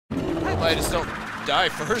I just don't die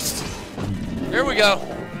first. Here we go.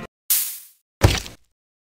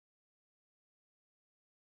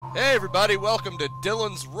 Hey everybody, welcome to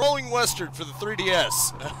Dillon's Rolling Western for the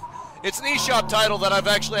 3DS. It's an eShop title that I've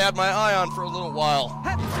actually had my eye on for a little while.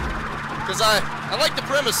 Because I like the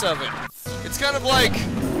premise of it. It's kind of like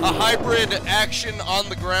a hybrid action on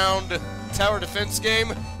the ground tower defense game,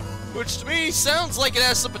 which to me sounds like it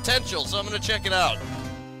has some potential, so I'm going to check it out.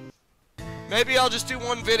 Maybe I'll just do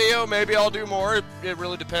one video, maybe I'll do more, it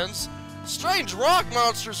really depends. Strange rock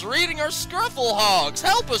monsters are eating our scruffle hogs!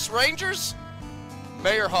 Help us, Rangers!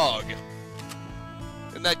 Mayor Hog.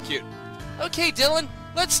 Isn't that cute? Okay, Dillon,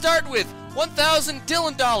 let's start with 1,000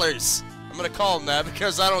 Dillon dollars. I'm gonna call them that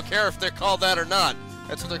because I don't care if they're called that or not.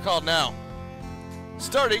 That's what they're called now.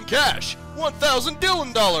 Starting cash, 1,000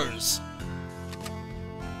 Dillon dollars.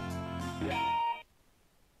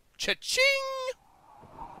 Cha-ching!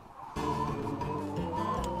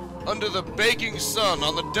 Under the baking sun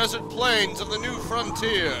on the desert plains of the new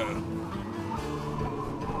frontier.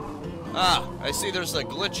 Ah, I see there's a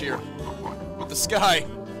glitch here with the sky.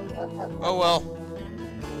 Oh well.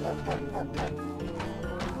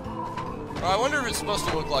 I wonder if it's supposed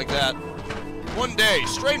to look like that. One day,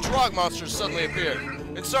 strange rock monsters suddenly appeared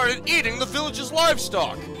and started eating the village's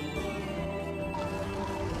livestock.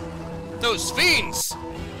 Those fiends!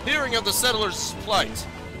 Hearing of the settlers' plight,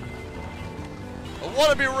 a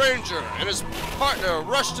wannabe ranger and his partner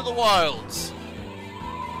rushed to the wilds.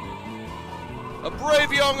 A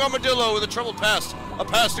brave young armadillo with a troubled past, a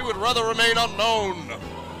past he would rather remain unknown.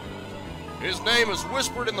 His name is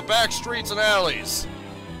whispered in the back streets and alleys.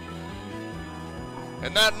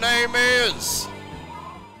 And that name is...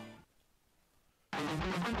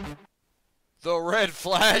 the Red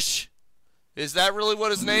Flash? Is that really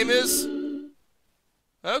what his name is?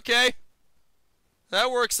 Okay.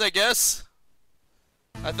 That works, I guess.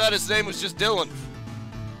 I thought his name was just Dillon.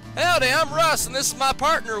 Howdy, I'm Russ, and this is my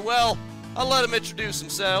partner. Well, I'll let him introduce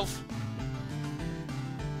himself.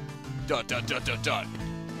 Dot, dot, dot, dot, dot.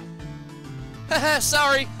 Haha,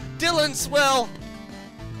 sorry. Dillon's, well...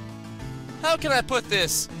 how can I put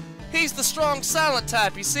this? He's the strong, silent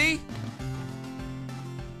type, you see?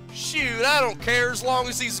 Shoot, I don't care as long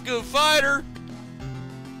as he's a good fighter.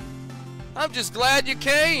 I'm just glad you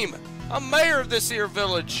came. I'm mayor of this here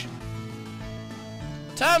village.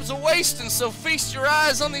 Time's a-wasting, so feast your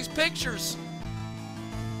eyes on these pictures.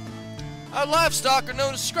 Our livestock are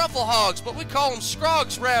known as scruffle hogs, but we call them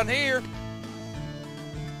scrogs around here.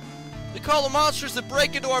 We call the monsters that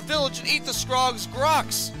break into our village and eat the scrogs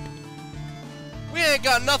groks. We ain't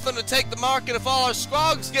got nothing to take the market if all our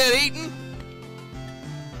scrogs get eaten.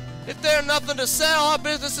 If there's nothing to sell, our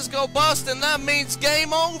businesses go bust, and that means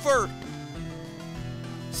game over.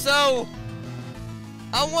 So,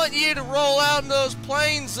 I want you to roll out in those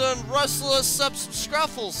plains and rustle us up some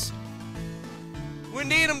scruffles. We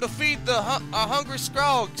need them to feed the our hungry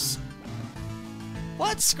scrogs.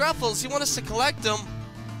 What, scruffles? You want us to collect them?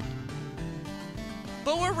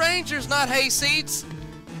 But we're rangers, not hayseeds.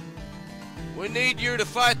 We need you to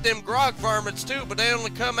fight them grog varmints too, but they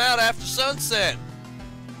only come out after sunset.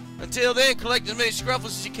 Until then, collect as many scruffles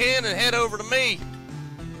as you can and head over to me.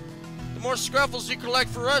 The more scruffles you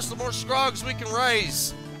collect for us, the more scrogs we can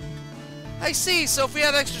raise. I see, so if we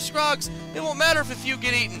have extra scrogs, it won't matter if a few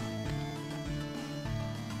get eaten.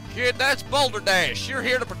 Kid, that's Boulder Dash. You're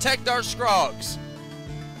here to protect our scrogs.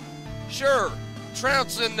 Sure,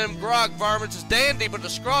 trouncing them grog varmints is dandy, but the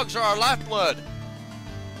scrogs are our lifeblood.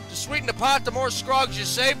 To sweeten the pot, the more scrogs you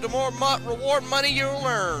save, the more reward money you'll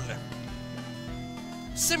earn.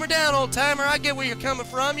 Simmer down, old-timer. I get where you're coming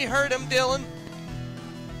from. You heard him, Dillon.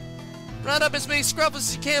 Round up as many scruffles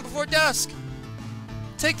as you can before dusk.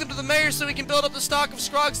 Take them to the mayor so he can build up the stock of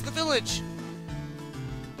scrogs in the village.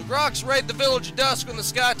 The grogs raid the village at dusk when the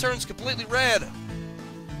sky turns completely red.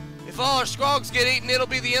 If all our scrogs get eaten, it'll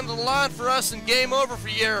be the end of the line for us and game over for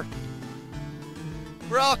you.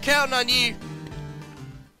 We're all counting on you.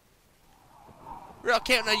 We're all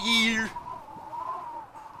counting on you.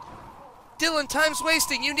 Dillon, time's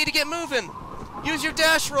wasting. You need to get moving. Use your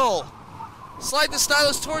dash roll. Slide the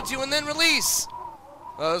stylus towards you and then release.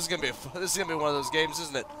 Oh, this is gonna be one of those games,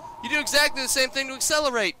 isn't it? You do exactly the same thing to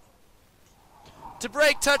accelerate. To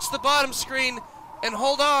brake, touch the bottom screen and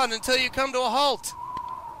hold on until you come to a halt.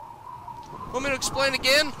 Want me to explain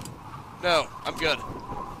again? No, I'm good.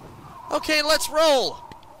 Okay, let's roll.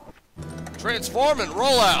 Transform and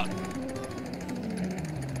roll out.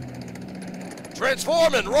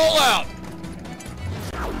 Transform and roll out.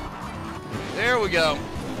 There we go.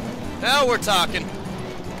 Now we're talking.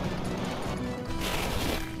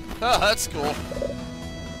 Oh, that's cool.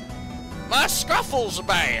 My scruffles are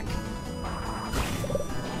back.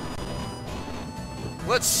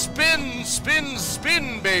 Let's spin, spin,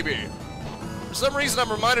 spin, baby. For some reason,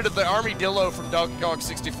 I'm reminded of the armadillo from Donkey Kong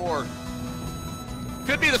 64.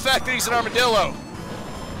 Could be the fact that he's an armadillo.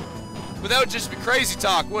 But that would just be crazy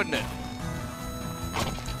talk, wouldn't it?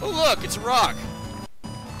 Oh, look, it's a rock.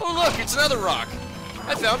 Oh, look, it's another rock.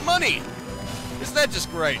 I found money. Isn't that just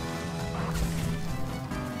great?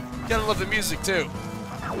 Gotta love the music, too.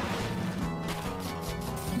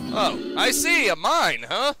 Oh, I see, a mine,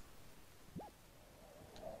 huh?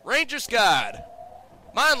 Ranger's Guide.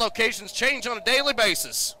 Mine locations change on a daily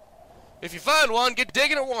basis. If you find one, get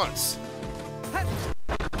digging at once.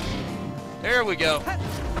 There we go.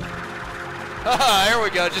 Haha, there we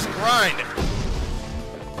go, just grind.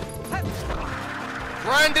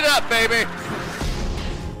 Grind it up, baby.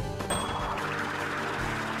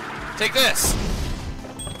 Take this.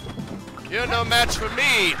 You're no match for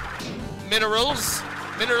me. Minerals.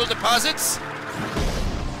 Mineral deposits.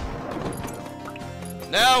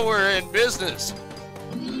 Now we're in business.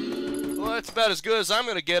 Well, that's about as good as I'm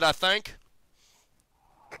gonna get, I think.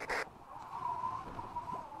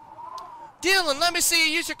 Dillon, let me see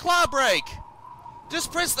you use your claw break.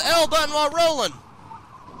 Just press the L button while rolling.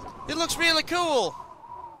 It looks really cool.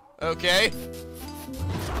 Okay.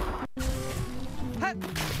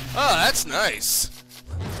 Oh, that's nice.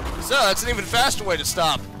 So, that's an even faster way to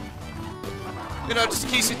stop. You know, just in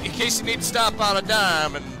case you need to stop on a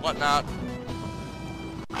dime and whatnot.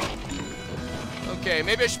 Okay,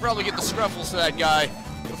 maybe I should probably get the scruffles to that guy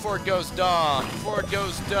before it goes dawn, before it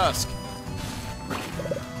goes dusk.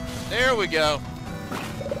 There we go.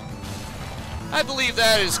 I believe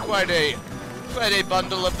that is quite a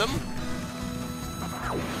bundle of them.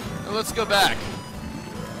 Now let's go back.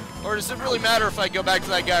 Or does it really matter if I go back to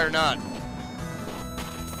that guy or not?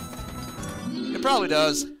 It probably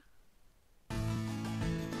does.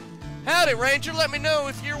 Howdy, Ranger. Let me know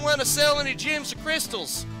if you want to sell any gems or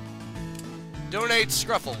crystals. Donate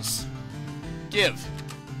scruffles. Give.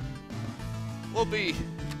 We'll be...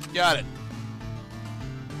 Got it.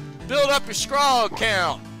 Build up your scrog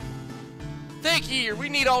count. Thank you. We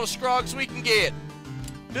need all the scrogs we can get.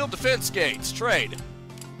 Build defense gates. Trade.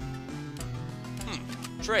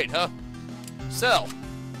 Trade, huh? Sell.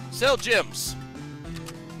 Sell gems.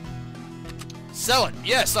 Sell it.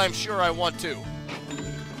 Yes, I'm sure I want to.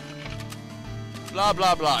 Blah,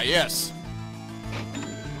 blah, blah. Yes.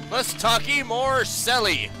 Less talky, more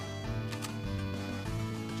selly.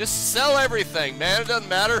 Just sell everything, man. It doesn't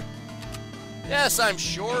matter. Yes, I'm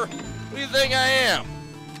sure. Who do you think I am?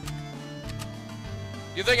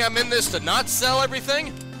 You think I'm in this to not sell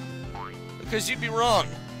everything? Because you'd be wrong.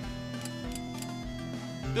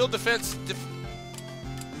 Build defense.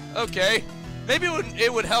 Okay. Maybe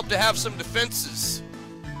it would help to have some defenses.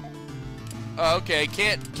 Okay,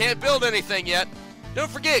 can't build anything yet.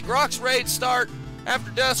 Don't forget, Grok's raids start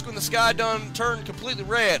after dusk when the sky done turned completely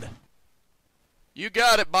red. You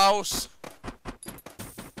got it, boss.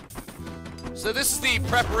 So this is the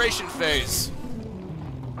preparation phase.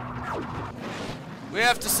 We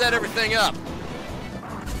have to set everything up.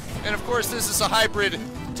 And of course, this is a hybrid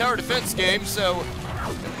tower defense game, so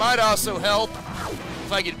it might also help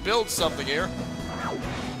if I could build something here.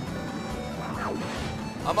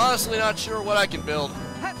 I'm honestly not sure what I can build.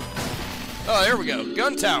 Oh, there we go.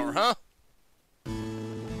 Gun tower, huh?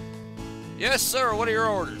 Yes, sir. What are your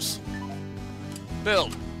orders?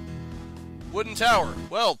 Build. Wooden tower.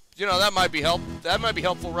 Well, you know, that might be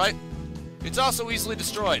helpful, right? It's also easily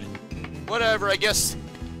destroyed. Whatever, I guess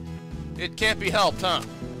it can't be helped, huh?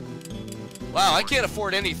 Wow, I can't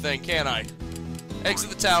afford anything, can I? Exit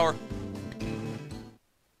the tower.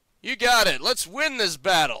 You got it. Let's win this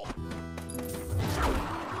battle.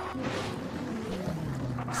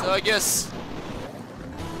 So I guess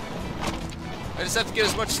I just have to get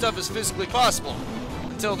as much stuff as physically possible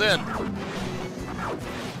until then.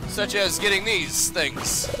 Such as getting these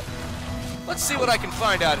things. Let's see what I can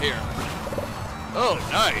find out here. Oh,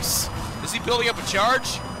 nice. Is he building up a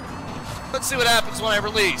charge? Let's see what happens when I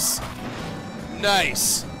release.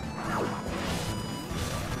 Nice.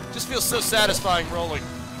 Just feels so satisfying rolling.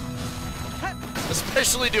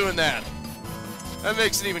 Especially doing that. That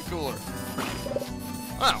makes it even cooler.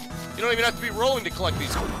 Wow. You don't even have to be rolling to collect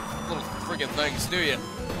these little friggin' things, do you?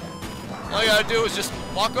 All you gotta do is just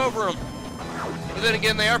walk over them. But then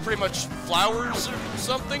again, they are pretty much flowers or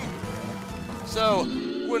something. So,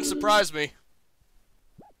 it wouldn't surprise me.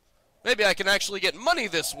 Maybe I can actually get money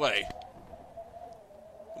this way.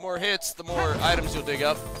 The more hits, the more items you'll dig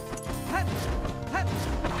up.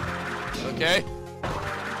 Okay.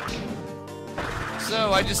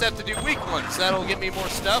 So, I just have to do weak ones. That'll get me more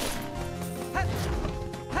stuff.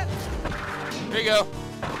 There you go.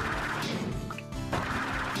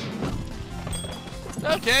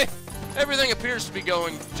 Okay, everything appears to be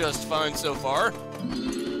going just fine so far.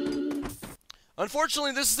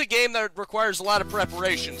 Unfortunately, this is a game that requires a lot of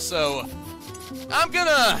preparation, so I'm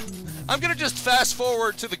gonna just fast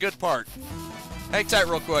forward to the good part. Hang tight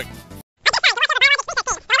real quick.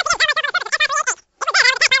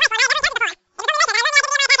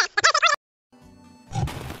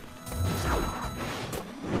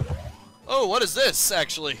 Oh, what is this,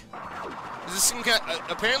 actually? Is this some kind...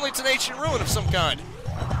 apparently it's an ancient ruin of some kind.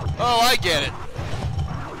 Oh, I get it.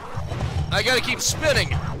 I gotta keep spinning.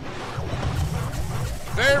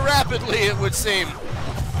 Very rapidly, it would seem.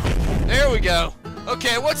 There we go.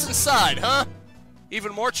 Okay, what's inside, huh?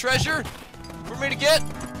 Even more treasure for me to get?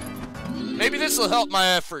 Maybe this will help my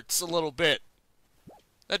efforts a little bit.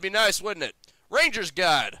 That'd be nice, wouldn't it? Ranger's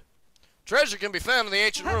Guide. Treasure can be found in the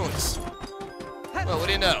ancient ruins. Well, what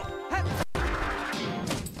do you know?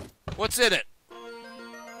 What's in it?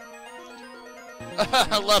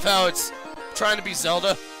 I love how it's trying to be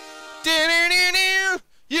Zelda.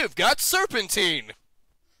 You've got serpentine.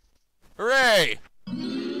 Hooray!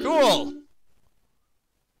 Cool.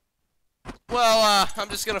 Well, I'm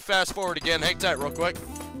just gonna fast forward again. Hang tight real quick.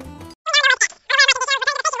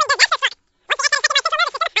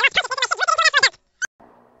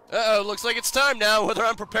 Uh-oh, looks like it's time now, whether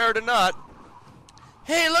I'm prepared or not.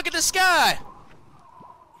 Hey, look at the sky!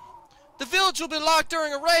 The village will be locked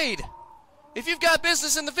during a raid. If you've got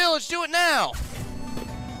business in the village, do it now.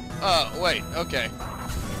 Oh, wait, okay.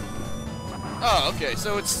 Oh, okay,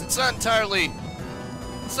 so it's not entirely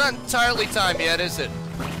time yet, is it?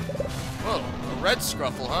 Whoa, a red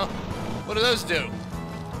scruffle, huh? What do those do?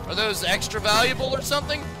 Are those extra valuable or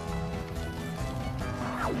something?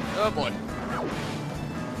 Oh boy.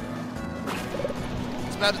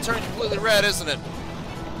 It's about to turn completely red, isn't it?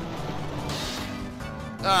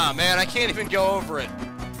 Ah, man, I can't even go over it.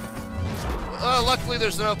 Oh, luckily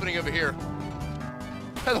there's an opening over here.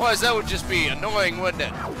 Otherwise, that would just be annoying, wouldn't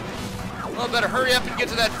it? Well, I better hurry up and get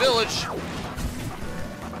to that village.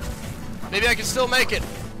 Maybe I can still make it.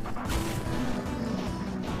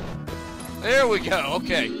 There we go,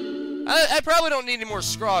 okay. I probably don't need any more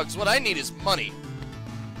scrogs. What I need is money.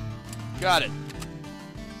 Got it.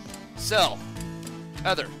 Sell.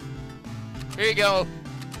 Heather. Here you go,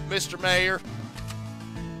 Mr. Mayor.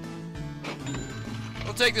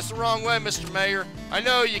 Don't take this the wrong way, Mr. Mayor. I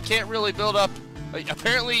know you can't really build up...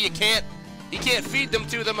 apparently you can't feed them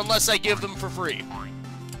to them unless I give them for free.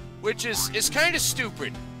 Which is kind of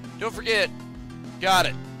stupid. Don't forget. Got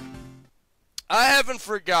it. I haven't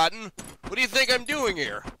forgotten. What do you think I'm doing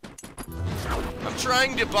here? I'm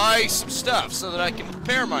trying to buy some stuff so that I can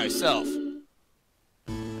prepare myself.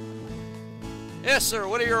 Yes, sir.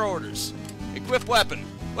 What are your orders? Equip weapon.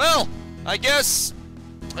 Well, I guess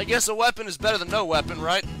a weapon is better than no weapon,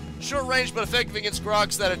 right? Short range but effective against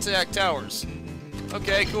grogs that attack towers.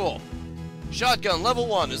 Okay, cool. Shotgun level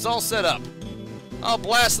 1 is all set up. I'll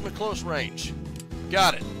blast them at close range.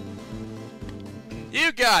 Got it.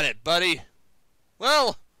 You got it, buddy.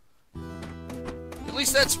 Well, at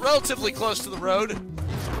least that's relatively close to the road.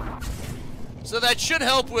 So that should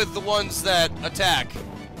help with the ones that attack.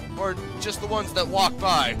 Or just the ones that walk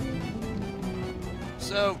by.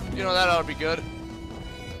 So, you know, that ought to be good.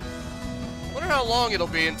 Wonder how long it'll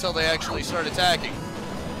be until they actually start attacking.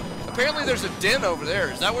 Apparently there's a den over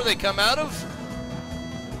there. Is that where they come out of?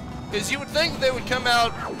 Because you would think they would come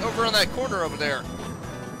out over on that corner over there.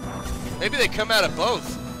 Maybe they come out of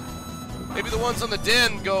both. Maybe the ones on the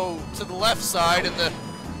den go to the left side, and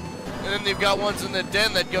then they've got ones in the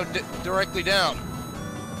den that go directly down.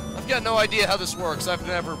 I've got no idea how this works. I've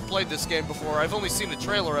never played this game before. I've only seen the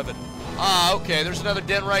trailer of it. Ah, okay, there's another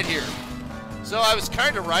den right here. So I was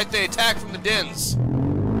kind of right. They attack from the dens.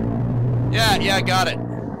 Yeah, I got it.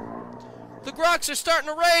 The grogs are starting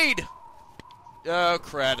a raid. Oh,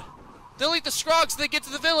 crud. They'll eat the scrogs till they get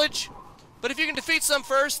to the village. But if you can defeat some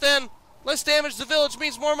first, then less damage to the village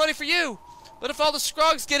means more money for you. But if all the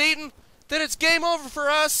scrogs get eaten, then it's game over for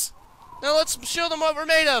us. Now let's show them what we're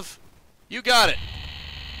made of. You got it.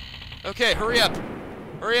 Okay, hurry up.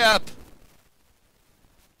 Hurry up.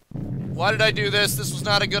 Why did I do this? This was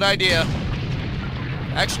not a good idea.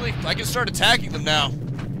 Actually, I can start attacking them now.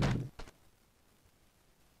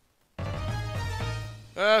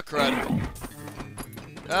 Oh, crud.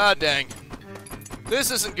 Ah, dang.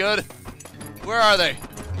 This isn't good. Where are they?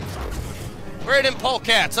 Where are them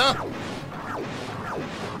polecats, huh?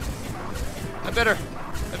 I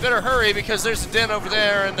better hurry because there's a den over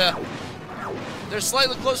there, and they're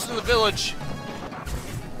slightly closer to the village.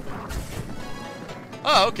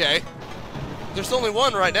 Oh, okay. There's only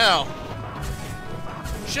one right now.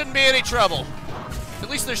 Shouldn't be any trouble. At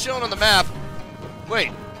least they're shown on the map.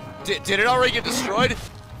 Wait, did it already get destroyed?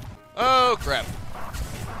 Oh, crap.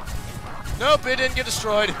 Nope, it didn't get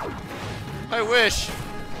destroyed. I wish.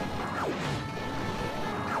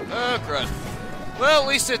 Oh, crud. Well, at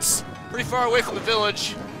least it's pretty far away from the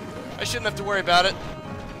village. I shouldn't have to worry about it.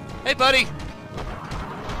 Hey, buddy.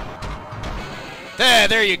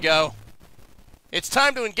 There you go. It's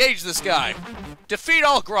time to engage this guy. Defeat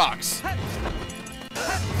all Groks.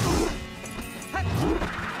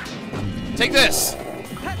 Take this.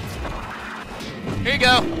 Here you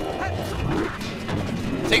go.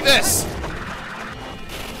 Take this.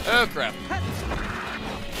 Oh, crap.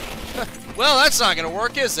 Well, that's not gonna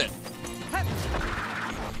work, is it?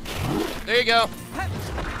 There you go.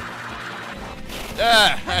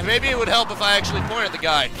 Maybe it would help if I actually point at the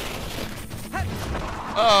guy.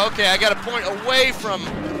 Oh, okay, I gotta point away from...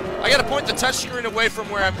 I gotta point the touchscreen away from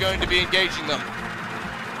where I'm going to be engaging them.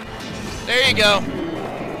 There you go.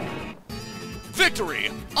 Victory!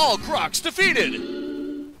 All Groks defeated!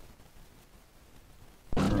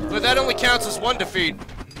 But that only counts as one defeat,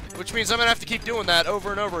 which means I'm gonna have to keep doing that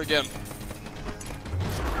over and over again.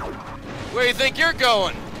 Where do you think you're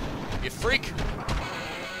going, you freak?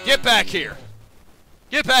 Get back here.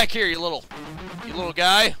 Get back here, you little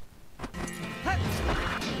guy.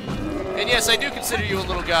 And yes, I do consider you a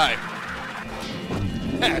little guy.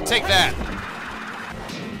 Take that.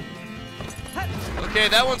 Okay,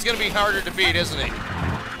 that one's gonna be harder to beat, isn't he?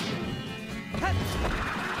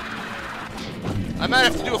 I might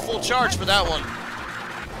have to do a full charge for that one.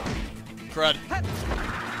 Crud.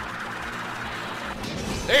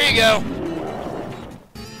 There you go.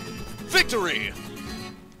 Victory!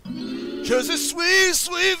 'Cause it's sweet,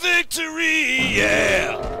 sweet victory,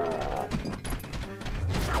 yeah!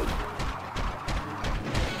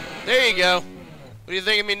 There you go. What do you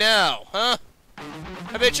think of me now, huh?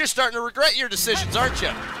 I bet you're starting to regret your decisions, aren't you?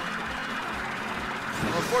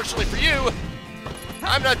 Well, unfortunately for you,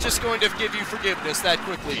 I'm not just going to give you forgiveness that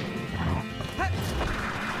quickly.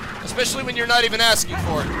 Especially when you're not even asking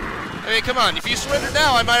for it. I mean, come on, if you surrender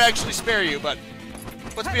now, I might actually spare you, but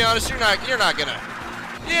let's be honest, you're not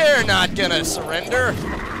gonna surrender.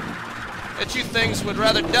 Bet you things would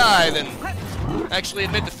rather die than actually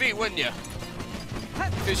admit defeat, wouldn't you?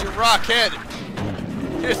 Because you're rock-headed.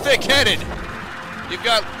 You're thick-headed. You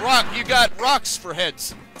got rocks for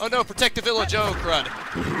heads. Oh no, protect the village. Oh, crud.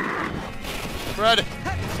 Crud.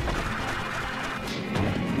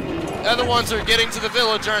 The other ones are getting to the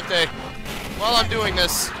village, aren't they? While I'm doing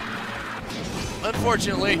this.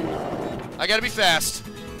 Unfortunately, I gotta be fast.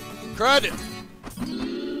 Crud.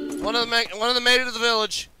 One of them made it to the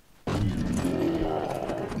village.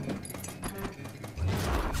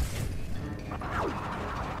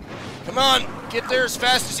 Come on, get there as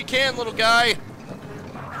fast as you can, little guy.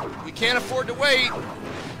 We can't afford to wait.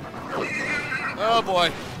 Oh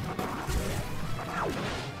boy.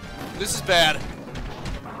 This is bad.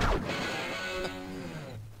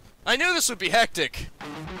 I knew this would be hectic.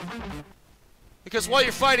 Because while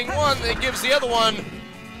you're fighting one, it gives the other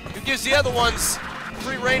ones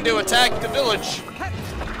free rein to attack the village.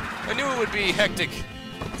 I knew it would be hectic.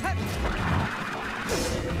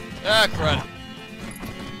 Ah, crud.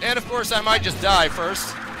 And of course, I might just die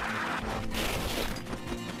first.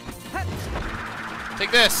 Take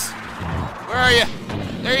this. Where are you?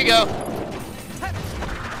 There you go.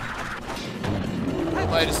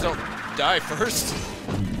 I just don't die first.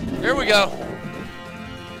 There we go.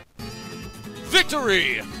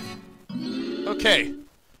 Victory! Okay.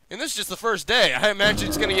 And this is just the first day. I imagine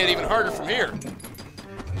it's going to get even harder from here.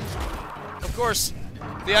 Of course,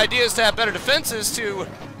 the idea is to have better defenses to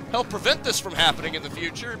help prevent this from happening in the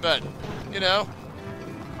future, but, you know.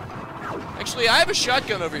 Actually, I have a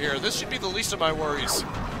shotgun over here. This should be the least of my worries.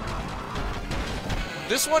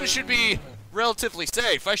 This one should be relatively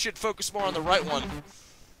safe. I should focus more on the right one.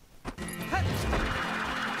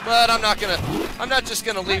 But I'm not just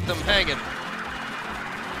gonna leave them hanging.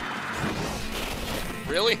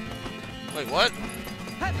 Really? Wait, what?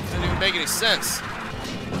 Didn't even make any sense.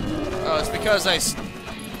 Oh, it's because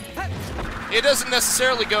it doesn't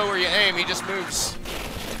necessarily go where you aim, he just moves.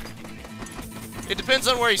 It depends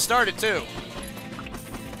on where you started, too.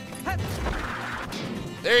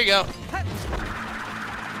 There you go.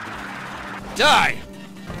 Die!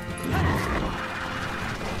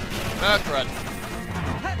 Oh, crud.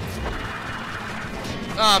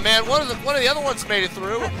 Ah, man, one of the other ones made it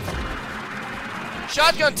through.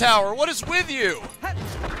 Shotgun tower, what is with you?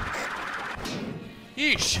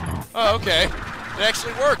 Yeesh. Oh, okay. It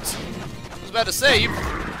actually worked. I was about to say,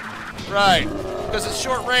 right. Because it's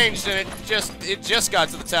short ranged and it just got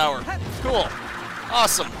to the tower. Cool.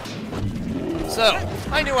 Awesome. So,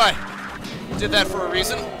 I knew I Did that for a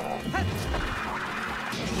reason.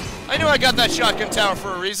 I knew I got that shotgun tower for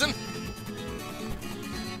a reason.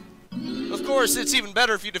 Of course, it's even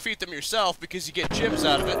better if you defeat them yourself because you get gems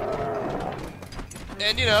out of it.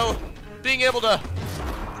 And, you know, being able to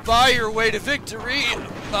buy your way to victory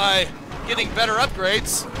by getting better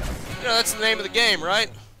upgrades, you know, that's the name of the game,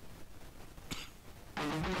 right?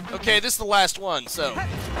 Okay, this is the last one, so all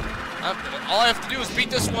I have to do is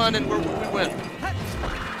beat this one and we win.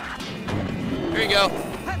 Here you go.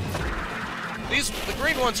 The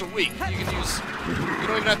green ones are weak. You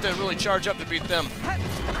don't even have to really charge up to beat them.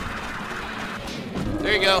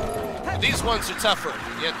 There you go. These ones are tougher.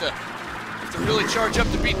 You have to really charge up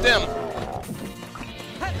to beat them.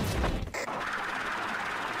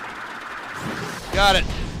 Got it.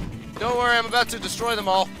 Don't worry, I'm about to destroy them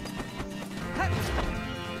all.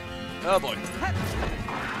 Oh boy.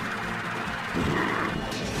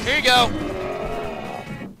 Here you go.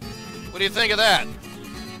 What do you think of that?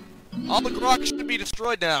 All the grok should be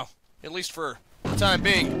destroyed now, at least for the time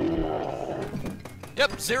being.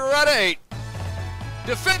 Yep, 0 out of 8.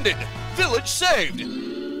 Defended, village saved.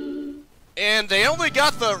 And they only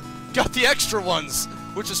got the extra ones,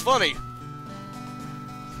 which is funny.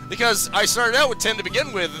 Because I started out with 10 to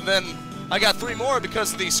begin with, and then I got 3 more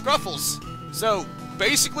because of these scruffles. So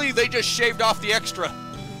basically, they just shaved off the extra.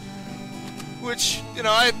 Which, you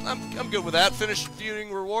know, I'm good with that. Finish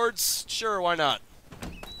viewing rewards? Sure, why not?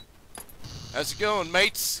 How's it going,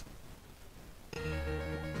 mates?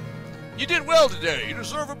 You did well today. You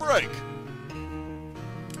deserve a break.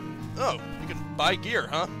 Oh, you can buy gear,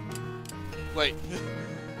 huh? Wait.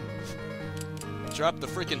 Drop the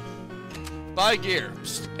freaking buy gear.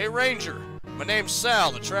 Psst. Hey, Ranger. My name's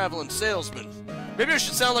Sal, the traveling salesman. Maybe I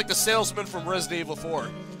should sound like the salesman from Resident Evil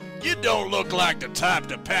 4. You don't look like the type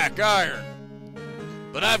to pack iron.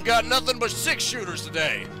 But I've got nothing but 6-shooters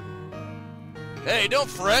today. Hey, don't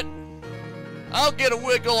fret. I'll get a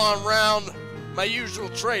wiggle on round my usual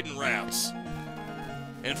trading routes.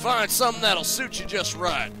 And find something that'll suit you just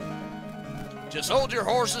right. Just hold your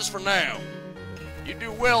horses for now. You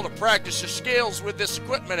do well to practice your skills with this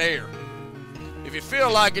equipment here. If you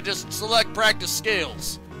feel like it, just select practice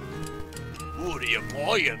skills. What are you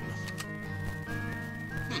buying?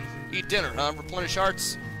 Eat dinner, huh? Replenish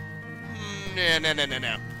hearts?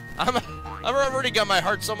 No. I've already got my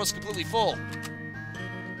hearts almost completely full.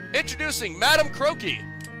 Introducing Madam Croaky,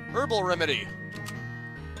 herbal remedy.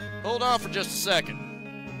 Hold on for just a second.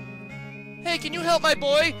 Hey, can you help my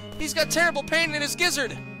boy? He's got terrible pain in his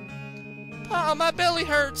gizzard. Pa, my belly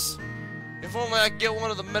hurts. If only I could get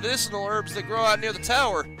one of the medicinal herbs that grow out near the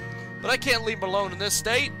tower. But I can't leave him alone in this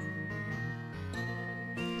state.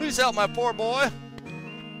 Please help my poor boy.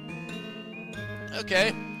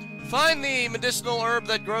 Okay. Find the medicinal herb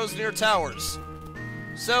that grows near towers.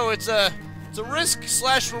 So it's a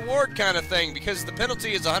risk/reward kind of thing because the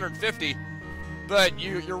penalty is 150, but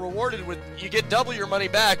you're rewarded with, you get double your money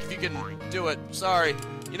back if you can do it. Sorry.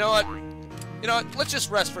 You know what? Let's just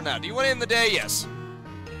rest for now. Do you want to end the day? Yes.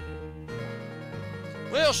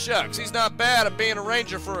 Well, shucks, he's not bad at being a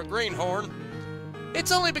ranger for a greenhorn.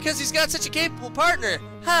 It's only because he's got such a capable partner.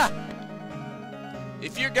 Ha!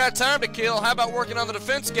 If you got time to kill, how about working on the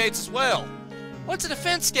defense gates as well? What's a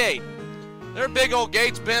defense gate? They're big old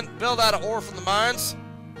gates built out of ore from the mines.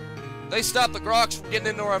 They stop the groks from getting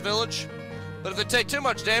into our village. But if they take too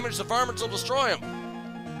much damage, the varmints will destroy them.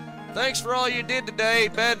 Thanks for all you did today.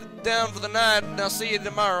 Bed down for the night, and I'll see you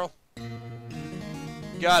tomorrow.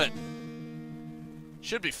 Got it.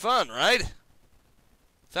 Should be fun, right? In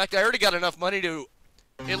fact, I already got enough money to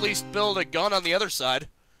at least build a gun on the other side.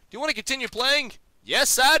 Do you want to continue playing?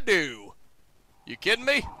 Yes, I do. You kidding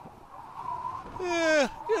me?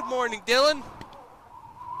 Good morning, Dillon.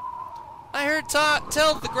 I heard tell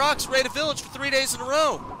that the groks raid a village for 3 days in a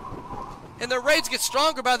row. And their raids get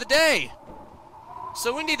stronger by the day.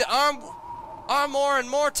 So we need to arm more and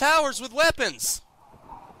more towers with weapons.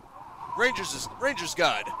 Ranger's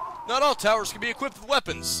Guide. Not all towers can be equipped with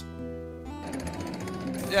weapons.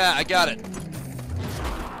 Yeah, I got it.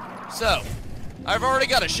 So, I've already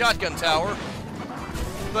got a shotgun tower,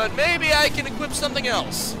 but maybe I can equip something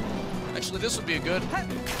else. Actually, this would be a good.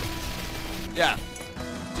 Yeah.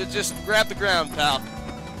 Just grab the ground, pal.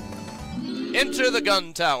 Enter the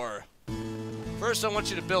gun tower. First, I want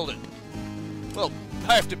you to build it. Well,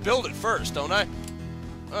 I have to build it first, don't I?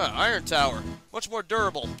 Iron tower. Much more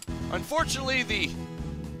durable. Unfortunately, the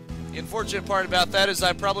unfortunate part about that is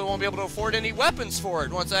I probably won't be able to afford any weapons for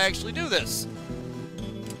it once I actually do this.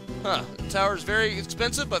 Huh. The tower is very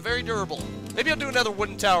expensive, but very durable. Maybe I'll do another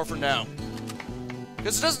wooden tower for now.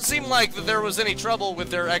 Because it doesn't seem like that there was any trouble with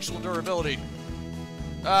their actual durability.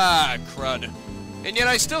 Ah, crud. And yet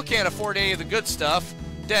I still can't afford any of the good stuff.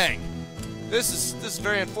 Dang. This is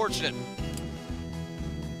very unfortunate.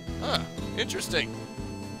 Huh, interesting.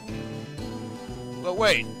 But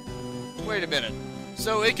wait a minute.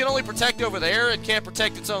 So it can only protect over there, it can't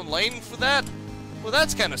protect its own lane for that? Well,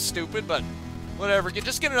 that's kind of stupid, but whatever.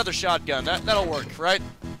 Just get another shotgun. That'll work, right?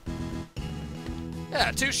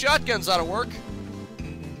 Yeah, 2 shotguns ought to work.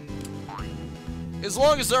 As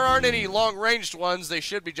long as there aren't any long-ranged ones, they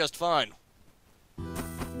should be just fine.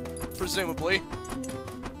 Presumably.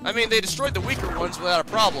 I mean, they destroyed the weaker ones without a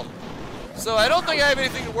problem. So I don't think I have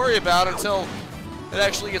anything to worry about until it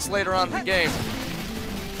actually gets later on in the game.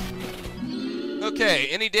 Okay,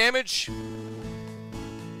 any damage?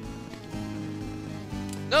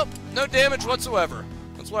 Nope, no damage whatsoever.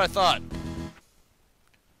 That's what I thought.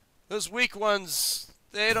 Those weak ones,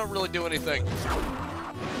 they don't really do anything.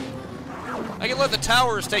 I can let the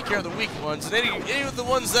towers take care of the weak ones, and any of the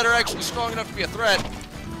ones that are actually strong enough to be a threat,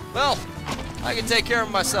 well, I can take care of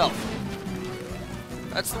them myself.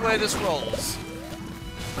 That's the way this rolls.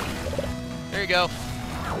 There you go.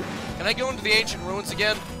 Can I go into the ancient ruins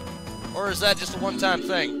again? Or is that just a one-time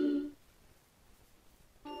thing?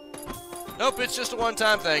 Nope, it's just a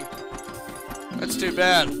one-time thing. That's too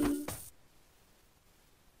bad.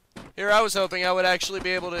 Here, I was hoping I would actually be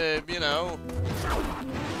able to, you know,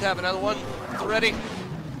 have another one at the ready.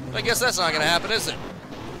 But I guess that's not going to happen, is it?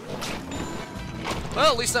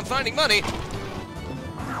 Well, at least I'm finding money.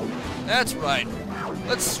 That's right.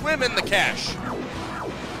 Let's swim in the cash.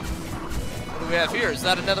 What do we have here? Is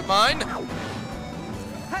that another mine?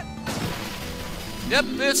 Yep,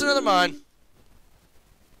 it's another mine.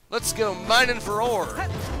 Let's go mining for ore.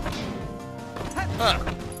 Huh.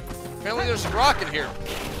 Apparently there's a rock in here.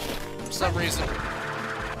 For some reason.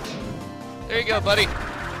 There you go, buddy.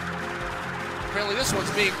 Apparently this one's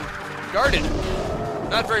being guarded.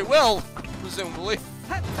 Not very well, presumably.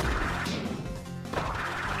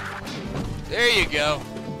 There you go.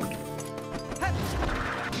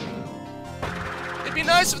 It'd be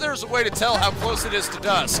nice if there was a way to tell how close it is to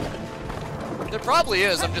dusk. There probably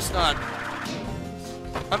is, I'm just not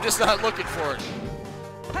looking for it.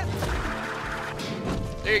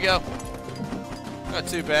 There you go. Not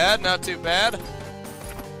too bad, not too bad.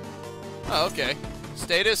 Oh, okay.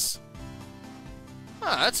 Status.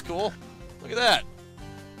 Ah, that's cool. Look at that.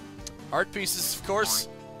 Art pieces, of course.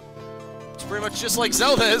 It's pretty much just like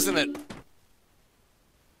Zelda, isn't it?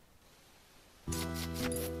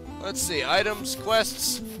 Let's see, items,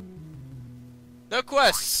 quests. No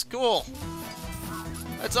quests, cool.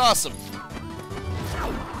 That's awesome.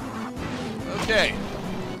 Okay.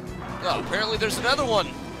 Oh, apparently there's another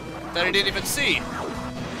one that I didn't even see.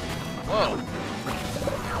 Whoa.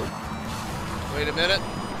 Wait a minute.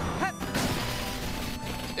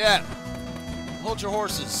 Yeah. Hold your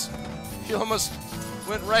horses. You almost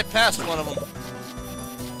went right past one of them.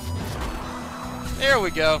 There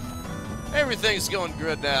we go. Everything's going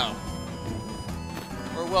good now.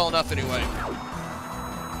 Or well enough anyway.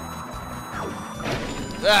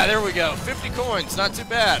 Ah, there we go. 50 coins, not too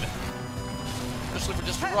bad. Especially for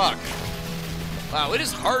just a rock. Wow, it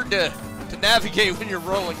is hard to navigate when you're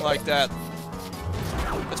rolling like that.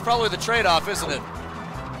 That's probably the trade-off, isn't it?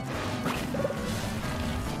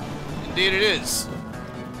 Indeed it is.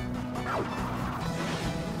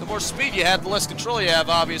 The more speed you have, the less control you have,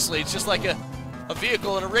 obviously. It's just like a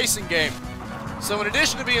vehicle in a racing game. So in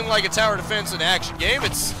addition to being like a tower defense and action game,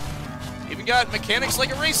 it's even got mechanics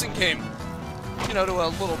like a racing game. You know, to a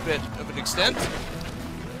little bit of an extent.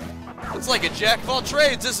 It's like a jack of all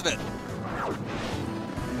trades, isn't it?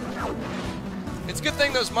 It's a good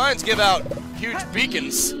thing those mines give out huge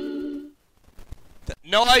beacons.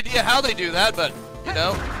 No idea how they do that, but, you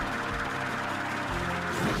know.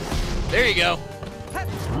 There you go.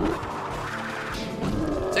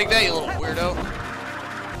 Take that, you little weirdo.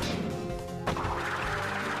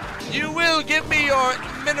 You will give me your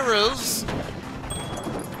minerals.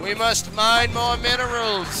 We must mine more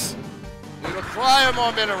minerals. We require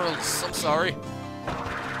more minerals. I'm sorry.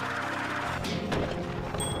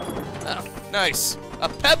 Oh, nice. A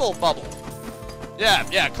pebble bubble.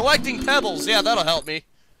 Yeah, collecting pebbles. Yeah, that'll help me.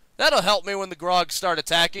 That'll help me when the grogs start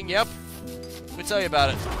attacking. Yep. Let me tell you about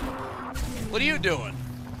it. What are you doing?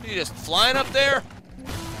 Are you just flying up there?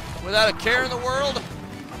 Without a care in the world?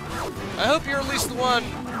 I hope you're at least the one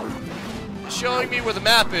showing me where the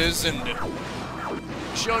map is and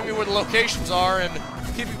showing me where the locations are and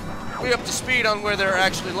keeping me up to speed on where they're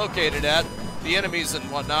actually located at, the enemies and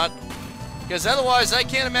whatnot. Because otherwise, I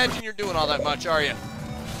can't imagine you're doing all that much, are you?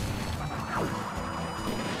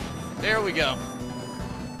 There we go.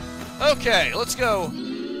 Okay, let's go.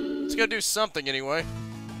 Let's go do something anyway.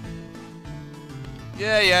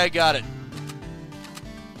 Yeah, I got it.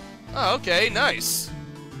 Oh, okay, nice.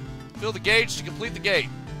 Fill the gauge to complete the gate.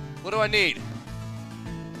 What do I need?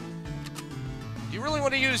 You really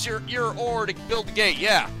want to use your ore to build the gate?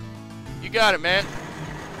 Yeah. You got it, man.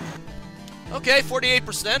 Okay,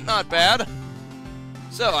 48%, not bad.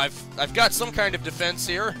 So, I've got some kind of defense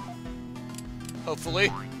here.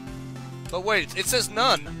 Hopefully. But wait, it says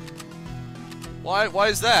none. Why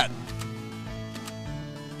is that?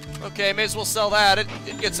 Okay, may as well sell that. It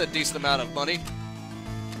gets a decent amount of money.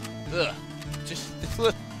 Ugh. Just,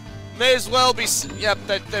 may as well be... Yep,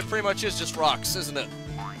 that pretty much is just rocks, isn't it?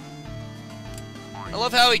 I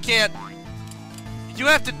love how he can't... You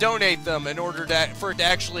have to donate them in order for it to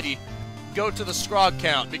actually go to the scrog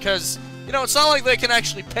count. Because, you know, it's not like they can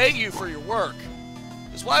actually pay you for your work.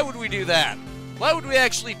 Because why would we do that? Why would we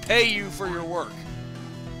actually pay you for your work?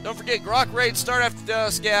 Don't forget, Grok raids start after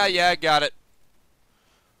dusk. Yeah, I got it.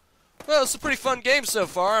 Well, it's a pretty fun game so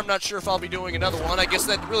far. I'm not sure if I'll be doing another one. I guess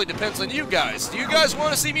that really depends on you guys. Do you guys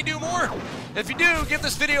want to see me do more? If you do, give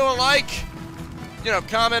this video a like. You know,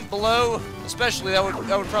 comment below. Especially, that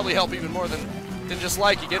would probably help even more than just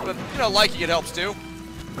liking it. But, you know, liking it helps too.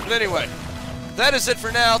 But anyway, that is it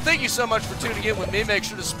for now. Thank you so much for tuning in with me. Make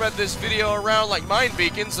sure to spread this video around like mine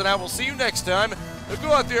beacons. And I will see you next time.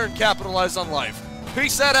 Go out there and capitalize on life.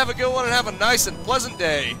 Peace out, have a good one, and have a nice and pleasant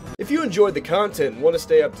day. If you enjoyed the content and want to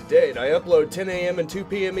stay up to date, I upload 10 a.m. and 2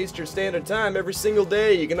 p.m. Eastern Standard Time every single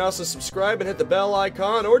day. You can also subscribe and hit the bell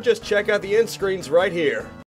icon, or just check out the end screens right here.